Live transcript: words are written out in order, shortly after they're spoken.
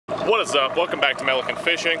What is up? Welcome back to Milliken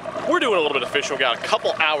Fishing. We're doing a little bit of fishing. We got a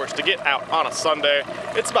couple hours to get out on a Sunday.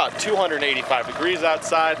 It's about 285 degrees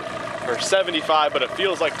outside, or 75, but it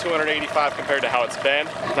feels like 285 compared to how it's been.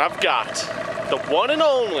 And I've got the one and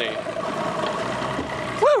only,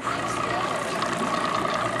 woo!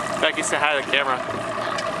 Becky, say hi to the camera.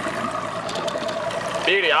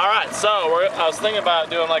 Beauty. All right, so I was thinking about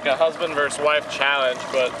doing like a husband versus wife challenge,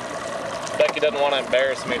 but Becky doesn't want to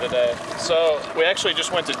embarrass me today. So we actually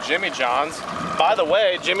just went to Jimmy John's. By the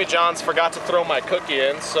way, Jimmy John's forgot to throw my cookie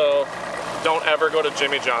in, so don't ever go to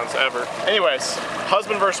Jimmy John's, ever. Anyways,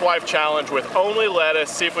 husband versus wife challenge with only lettuce.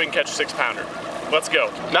 See if we can catch a 6-pounder. Let's go.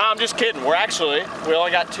 Nah, I'm just kidding. We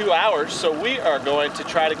only got 2 hours, so we are going to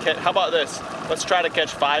try to catch, how about this? Let's try to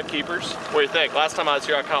catch 5 keepers. What do you think? Last time I was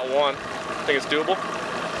here, I caught 1. I think it's doable.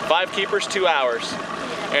 5 keepers, 2 hours,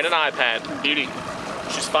 and an iPad. Beauty.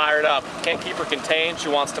 She's fired up. Can't keep her contained. She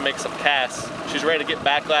wants to make some casts. She's ready to get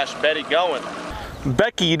Backlash Betty going.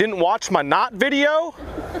 Becky, you didn't watch my knot video?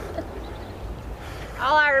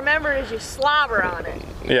 All I remember is you slobber on it.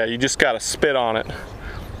 Yeah, you just gotta spit on it.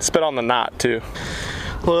 Spit on the knot too.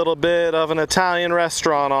 A little bit of an Italian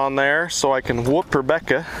restaurant on there so I can whoop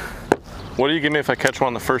Rebecca. What do you give me if I catch one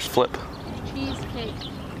on the first flip? Cheesecake.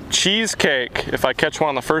 Cheesecake if I catch one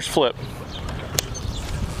on the first flip.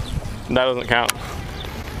 That doesn't count.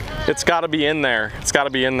 It's gotta be in there. It's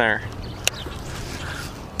gotta be in there.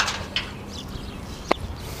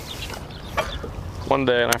 One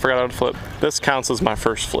day and I forgot how to flip. This counts as my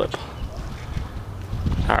first flip.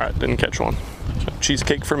 All right, didn't catch one. So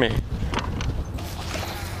cheesecake for me.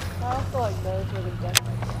 I feel like those would have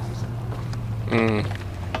definitely counted.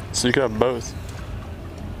 So you could have both.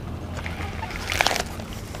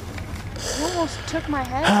 You almost took my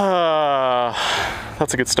head.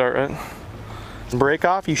 That's a good start, right? Break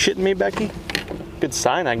off? You shitting me, Becky? Good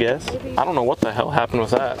sign, I guess. Maybe. I don't know what the hell happened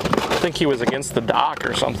with that. I think he was against the dock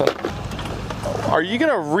or something. Are you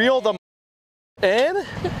gonna reel the in?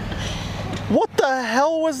 What the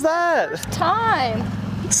hell was that? First time.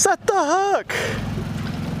 Set the hook.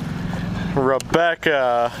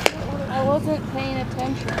 Rebecca. I wasn't paying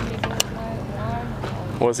attention because my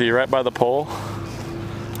alarm. Was he right by the pole?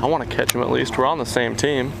 I want to catch him at least. We're on the same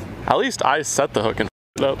team. At least I set the hook and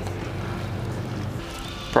it up.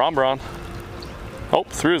 Bron. Oh,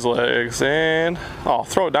 through his legs and oh,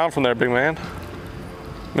 throw it down from there, big man.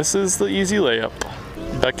 Misses the easy layup.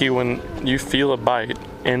 Becky, when you feel a bite,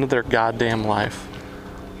 end their goddamn life.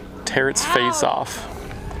 Tear its face off.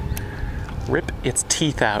 Rip its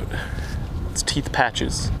teeth out. Its teeth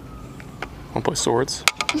patches. Wanna play swords?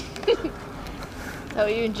 Is that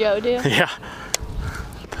what you and Joe do? Yeah.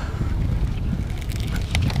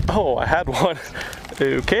 Oh, I had one.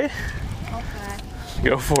 Okay.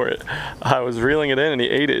 Go for it. I was reeling it in and he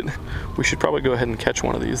ate it. We should probably go ahead and catch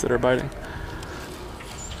one of these that are biting.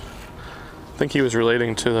 I think he was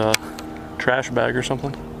relating to the trash bag or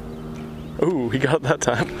something. Ooh, he got it that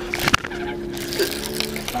time.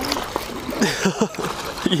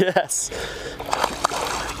 Yes.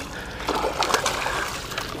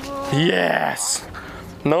 Yes.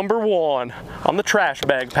 Number 1 on the trash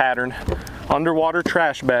bag pattern. Underwater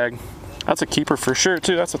trash bag. That's a keeper for sure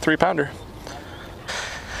too. That's a 3-pounder.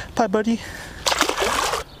 Bye, buddy.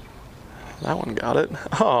 That one got it.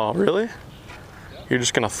 Oh, really? You're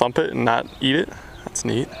just gonna thump it and not eat it? That's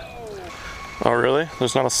neat. Oh, really?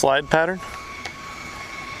 There's not a slide pattern?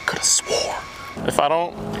 Could've swore. If I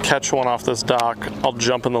don't catch one off this dock, I'll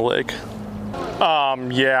jump in the lake.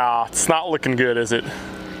 Yeah, it's not looking good, is it?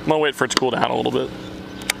 I'm gonna wait for it to cool down a little bit. We'd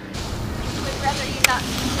rather you got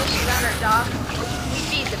fish around our dock. We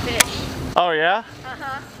feed the fish. Oh, yeah?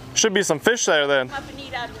 Uh-huh. Should be some fish there then. Up and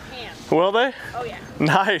eat out of your hand. Will they? Oh yeah.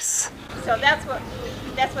 Nice. So that's what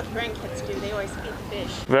grandkids do. They always feed the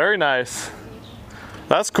fish. Very nice.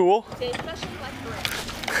 That's cool. They especially like bread.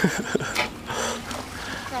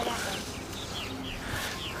 Try that one.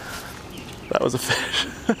 That was a fish.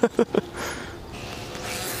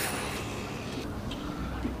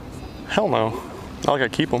 Hell no. Not like I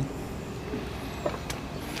keep them.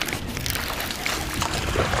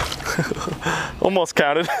 Almost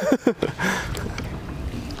counted.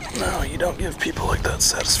 No, you don't give people like that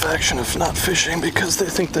satisfaction of not fishing because they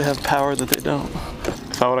think they have power that they don't.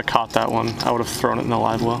 If I would have caught that one, I would have thrown it in the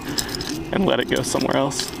live well and let it go somewhere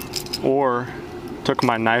else. Or took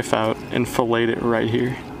my knife out and filleted it right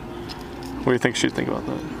here. What do you think she'd think about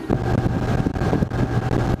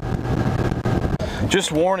that?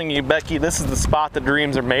 Just warning you, Becky, this is the spot that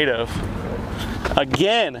dreams are made of.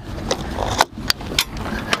 Again.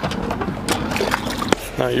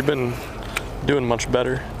 No, you've been doing much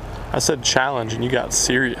better. I said challenge and you got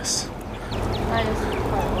serious. Mine is the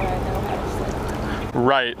part where I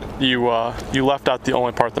right, you left out the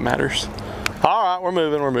only part that matters. All right, we're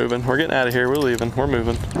moving. We're getting out of here. We're leaving. We're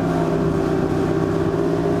moving.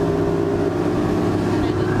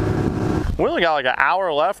 We only got like an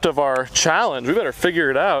hour left of our challenge. We better figure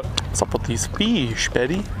it out. What's up with these fish,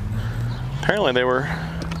 Betty? Apparently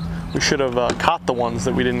we should have caught the ones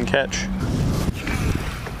that we didn't catch.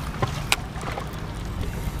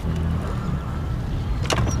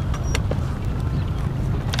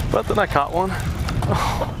 But then I caught one.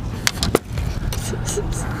 Oh.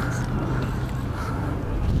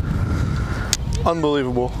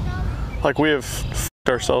 Unbelievable. Like we have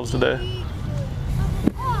f***ed ourselves today.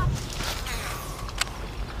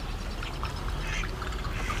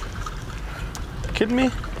 Kidding me?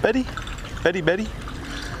 Betty? Betty?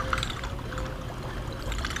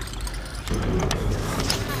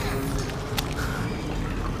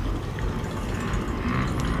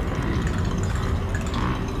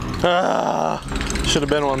 Ah, should have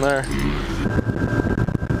been one there.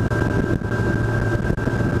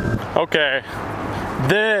 Okay,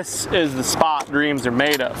 this is the spot dreams are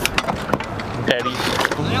made of, Betty.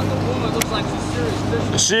 That little woman looks like she's serious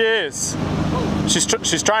fishing. She is.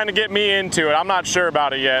 She's trying to get me into it. I'm not sure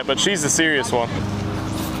about it yet, but she's the serious one.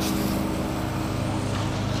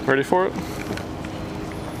 Ready for it?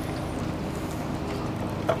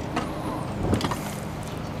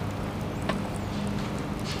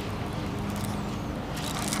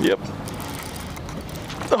 Yep.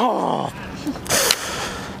 Oh.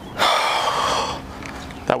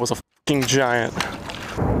 That was a fucking giant.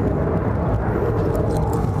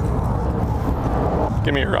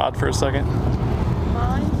 Give me your rod for a second.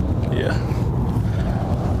 Mine? Yeah.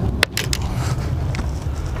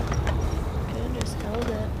 Could just hold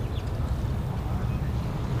it.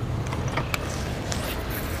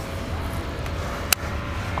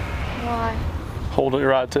 Why? Hold your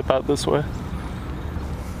rod tip out this way.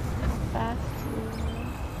 Fast.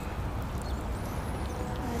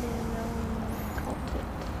 I didn't know when I caught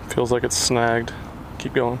it. Feels like it's snagged.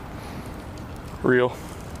 Keep going. Reel.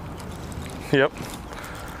 Yep.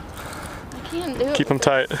 I can't do it. Keep them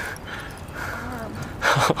tight. Arm.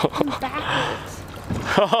 Backwards.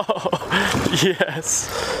 Oh, yes.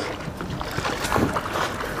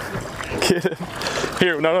 Get him.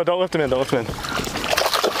 Here, no, don't lift him in, don't lift him in.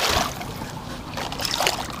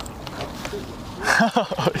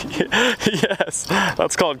 Oh, yes,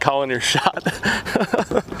 that's called calling your shot.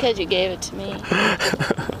 Because you gave it to me.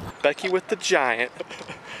 Becky with the giant.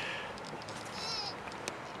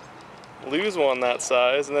 Lose one that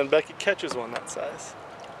size, and then Becky catches one that size.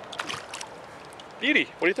 Beauty.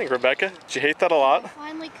 What do you think, Rebecca? Did you hate that a lot? I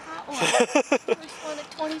finally caught one. First one of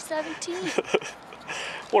 2017.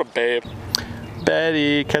 What a babe.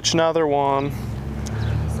 Betty, catch another one.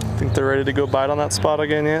 Think they're ready to go bite on that spot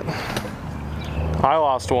again yet? I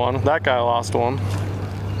lost one. That guy lost one.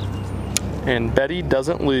 And Betty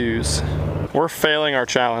doesn't lose. We're failing our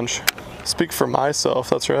challenge. Speak for myself,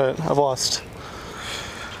 that's right. I've lost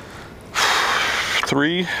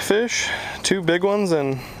 3 fish, 2 big ones,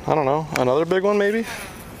 and I don't know, another big one maybe?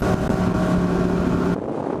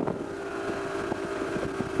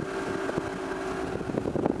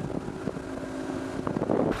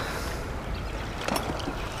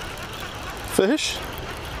 Fish?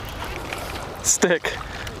 Stick.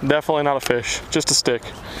 Definitely not a fish, just a stick.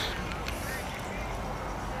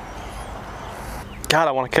 God,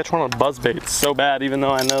 I want to catch one on buzzbait so bad, even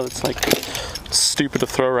though I know it's like stupid to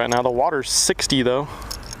throw right now. The water's 60 though.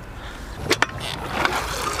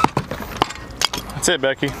 That's it,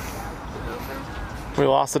 Becky. We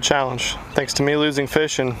lost the challenge. Thanks to me losing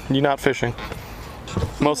fish and you not fishing.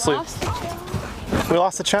 Mostly. We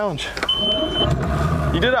lost the challenge.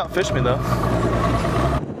 You did outfish me though.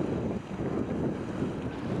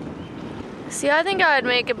 See, I think I'd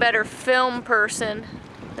make a better film person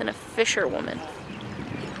than a fisherwoman.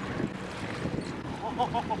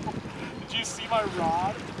 Did you see my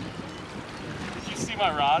rod? Did you see my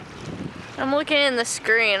rod? I'm looking in the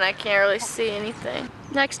screen, I can't really see anything.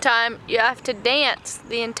 Next time, you have to dance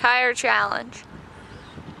the entire challenge.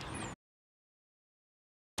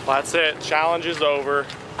 Well, that's it. Challenge is over.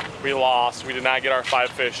 We lost. We did not get our 5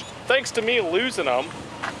 fish. Thanks to me losing them.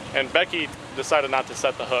 And Becky decided not to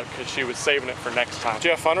set the hook because she was saving it for next time. Did you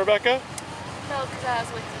have fun, Rebecca? No, because I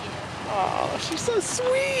was with you. Oh, she's so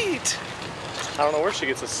sweet. I don't know where she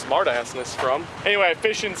gets this smart assness from. Anyway,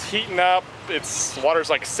 fishing's heating up. Water's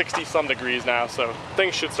like 60 some degrees now, so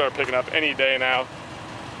things should start picking up any day now.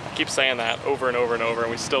 I keep saying that over and over and over,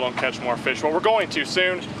 and we still don't catch more fish. Well, we're going to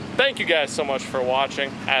soon. Thank you guys so much for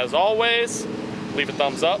watching. As always, leave a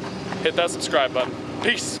thumbs up, hit that subscribe button.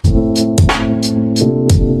 Peace.